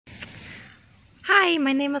Hi,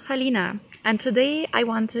 my name is Halina, and today I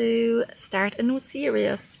want to start a new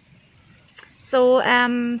series.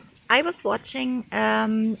 I was watching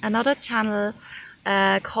another channel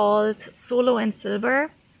called Solo and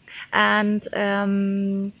Silver, and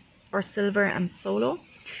or Silver and Solo,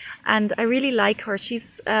 and I really like her. She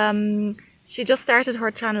just started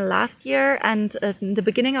her channel last year, and in the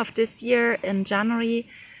beginning of this year, in January,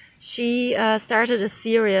 she started a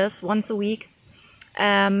series once a week.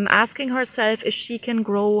 Asking herself if she can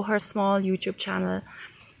grow her small YouTube channel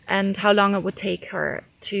and how long it would take her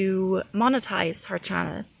to monetize her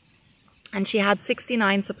channel. And she had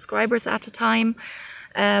 69 subscribers at the time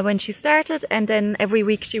when she started, and then every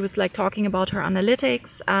week she was like talking about her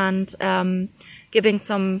analytics and giving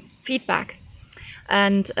some feedback.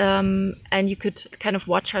 And you could kind of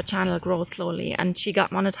watch her channel grow slowly. And she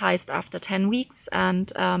got monetized after 10 weeks,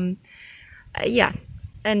 and yeah.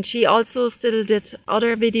 And she also still did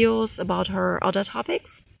other videos about her other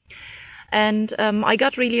topics. And I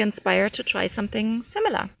got really inspired to try something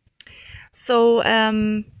similar. So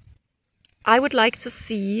I would like to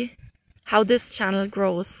see how this channel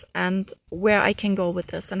grows and where I can go with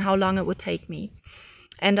this and how long it would take me.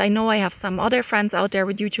 And I know I have some other friends out there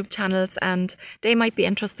with YouTube channels, and they might be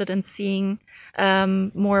interested in seeing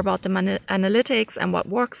more about the analytics and what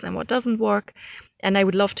works and what doesn't work. And I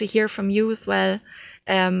would love to hear from you as well.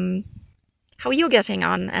 How you're getting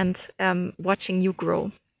on and watching you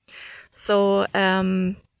grow. So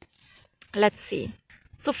let's see.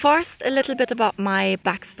 So first, a little bit about my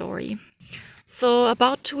backstory. So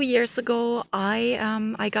about 2 years ago,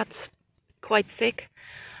 I got quite sick,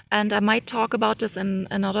 and I might talk about this in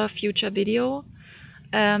another future video.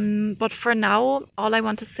 But for now, all I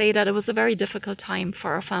want to say that it was a very difficult time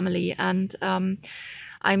for our family, and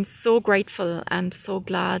I'm so grateful and so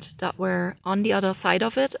glad that we're on the other side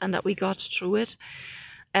of it and that we got through it,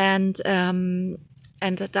 and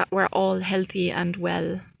that we're all healthy and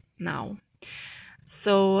well now.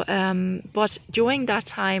 So, but during that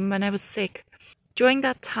time when I was sick,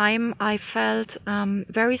 I felt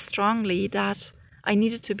very strongly that I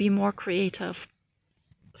needed to be more creative.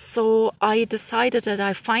 So I decided that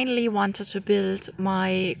I finally wanted to build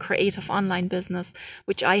my creative online business,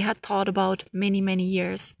 which I had thought about many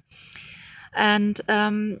years. And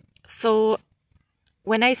so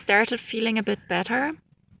when I started feeling a bit better,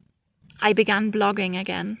 I began blogging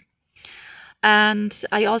again. And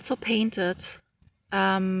I also painted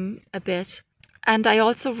a bit. And I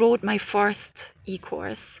also wrote my first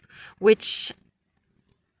e-course, which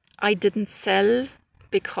I didn't sell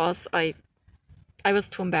because I was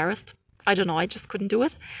too embarrassed. I don't know, I just couldn't do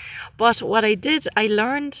it. But what I did, I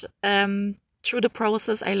learned through the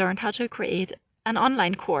process, I learned how to create an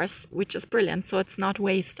online course, which is brilliant, so it's not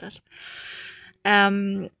wasted.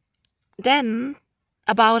 Then,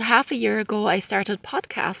 about half a year ago, I started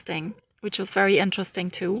podcasting, which was very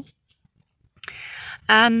interesting too.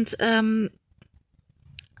 And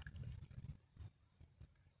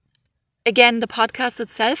again, the podcast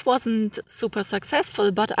itself wasn't super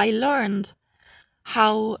successful, but I learned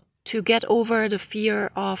how to get over the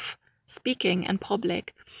fear of speaking in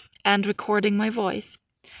public and recording my voice.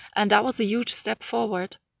 And that was a huge step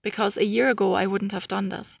forward, because a year ago I wouldn't have done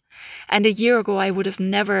this. And a year ago I would have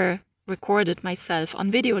never recorded myself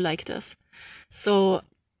on video like this. So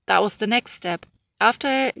that was the next step.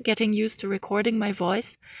 After getting used to recording my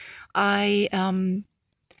voice, I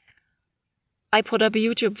put up a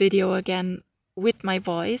YouTube video again with my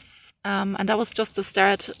voice, and that was just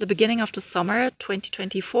the beginning of the summer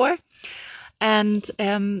 2024, and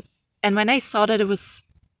when I saw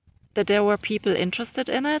that there were people interested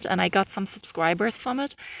in it and I got some subscribers from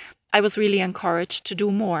it, I was really encouraged to do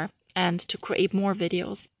more and to create more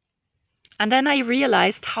videos. And then I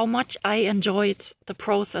realized how much I enjoyed the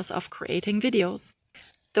process of creating videos,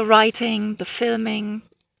 the writing, the filming,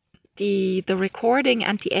 the recording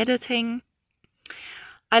and the editing.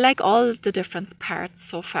 I like all the different parts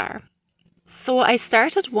so far. So I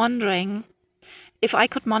started wondering if I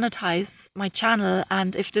could monetize my channel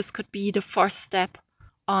and if this could be the first step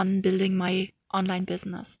on building my online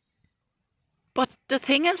business. But the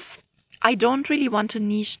thing is, I don't really want to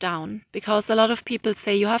niche down, because a lot of people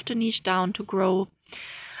say you have to niche down to grow.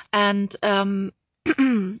 And I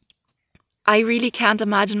really can't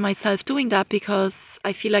imagine myself doing that, because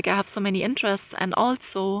I feel like I have so many interests, and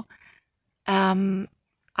also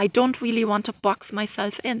I don't really want to box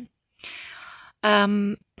myself in.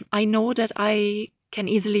 I know that I can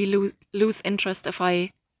easily lose interest if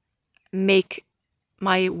I make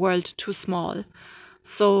my world too small.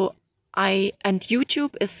 So I think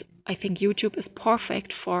YouTube is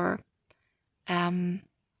perfect for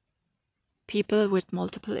people with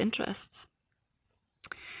multiple interests.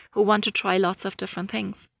 who want to try lots of different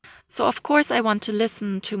things. So of course I want to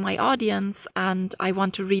listen to my audience, and I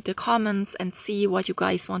want to read the comments and see what you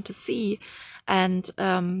guys want to see, and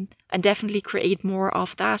definitely create more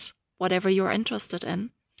of that, whatever you're interested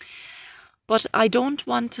in. But I don't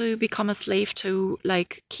want to become a slave to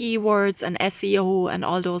like keywords and SEO and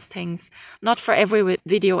all those things. Not for every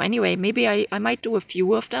video anyway. Maybe I might do a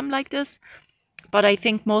few of them like this. But I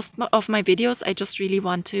think most of my videos, I just really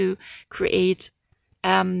want to create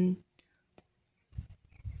out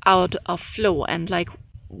of flow and like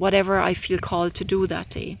whatever I feel called to do that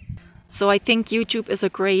day. So I think YouTube is a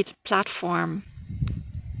great platform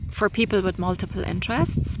for people with multiple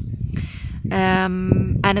interests.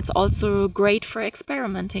 And it's also great for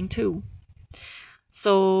experimenting too.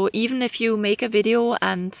 So even if you make a video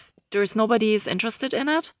and there's nobody is interested in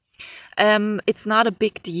it, it's not a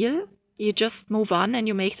big deal. You just move on and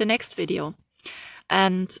you make the next video.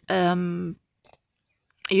 And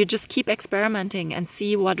you just keep experimenting and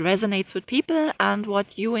see what resonates with people and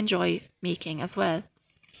what you enjoy making as well.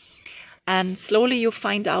 And slowly you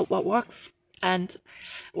find out what works and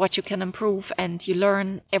what you can improve, and you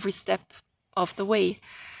learn every step of the way.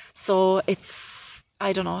 So it's,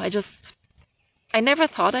 I don't know, I never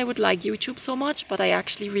thought I would like YouTube so much, but I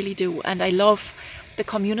actually really do. And I love the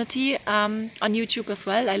community on YouTube as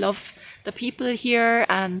well. I love the people here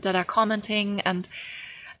and that are commenting,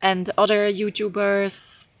 and other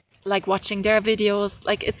YouTubers, like watching their videos.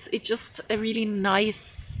 Like it's just a really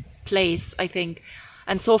nice place, I think.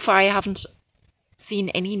 And so far I haven't seen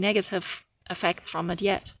any negative effects from it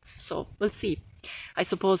yet. So we'll see. I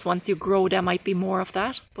suppose once you grow there might be more of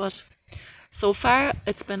that, but so far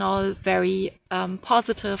it's been all very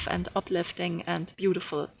positive and uplifting and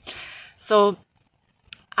beautiful. So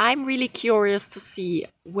I'm really curious to see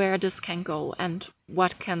where this can go and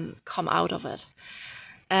what can come out of it.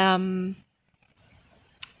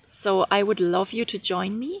 So I would love you to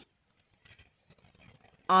join me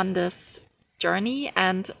on this journey,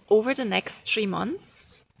 and over the next 3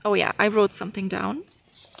 months, oh yeah, I wrote something down.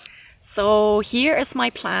 So here is my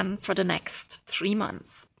plan for the next 3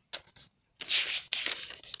 months.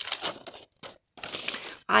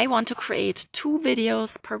 I want to create 2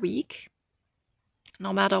 videos per week,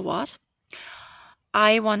 no matter what.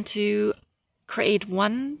 I want to create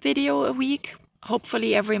 1 video a week,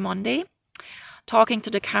 hopefully every Monday, talking to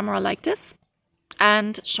the camera like this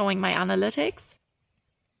and showing my analytics.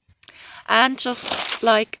 And just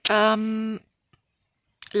like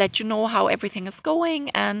let you know how everything is going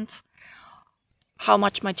and how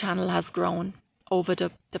much my channel has grown over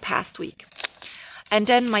the past week. And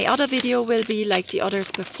then my other video will be like the others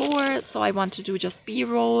before. So I want to do just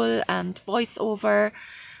B-roll and voiceover,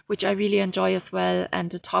 which I really enjoy as well.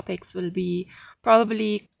 And the topics will be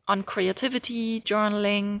probably on creativity,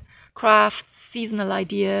 journaling, crafts, seasonal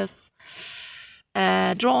ideas,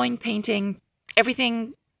 drawing, painting,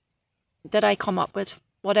 everything that I come up with,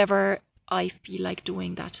 whatever I feel like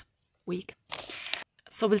doing that week.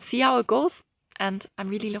 So we'll see how it goes, and I'm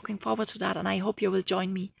really looking forward to that, and I hope you will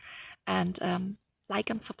join me and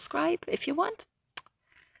like and subscribe if you want.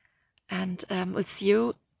 And we'll see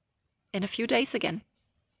you in a few days again.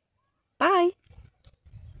 Bye!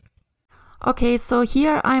 Okay, so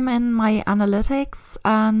here I'm in my analytics,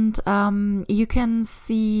 and you can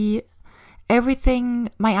see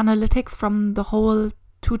everything, my analytics from the whole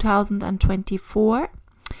 2024,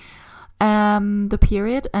 the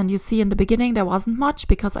period. And you see in the beginning there wasn't much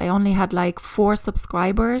because I only had like 4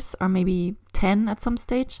 subscribers, or maybe 10 at some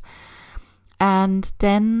stage. And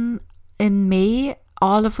then in May,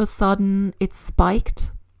 all of a sudden it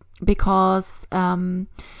spiked, because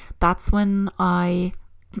that's when I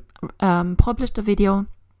published a video,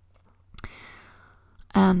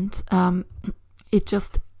 and it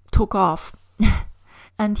just took off.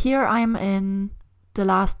 And here I'm in the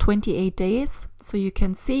last 28 days, so you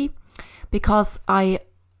can see, because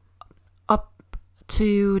up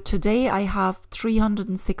to today I have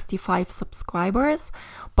 365 subscribers,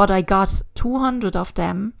 but I got 200 of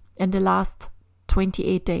them in the last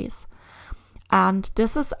 28 days. And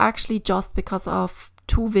this is actually just because of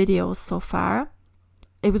 2 videos so far.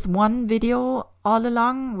 It was 1 video all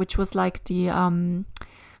along, which was like the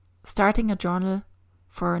starting a journal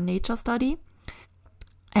for nature study.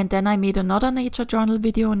 And then I made another nature journal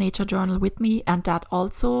video, Nature Journal with Me, and that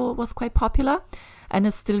also was quite popular and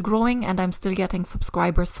is still growing, and I'm still getting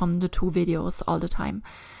subscribers from the 2 videos all the time.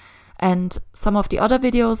 And some of the other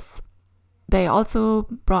videos, they also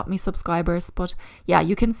brought me subscribers. But yeah,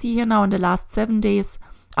 you can see here now in the last 7 days,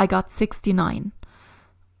 I got 69,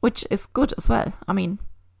 which is good as well. I mean,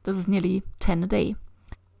 this is nearly 10 a day.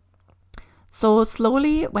 So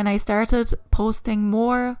slowly, when I started posting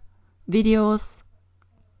more videos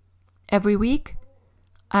every week,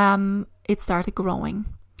 it started growing.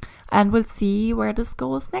 And we'll see where this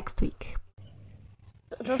goes next week.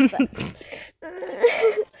 Das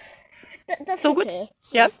So ist gut? okay.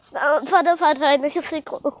 Ja. Warte rein, das sieht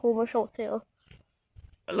gerade komisch aus hier.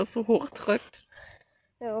 Weil er so hoch drückt.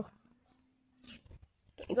 Ja.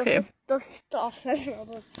 Okay. Das darf sein,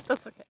 aber. Das ist okay.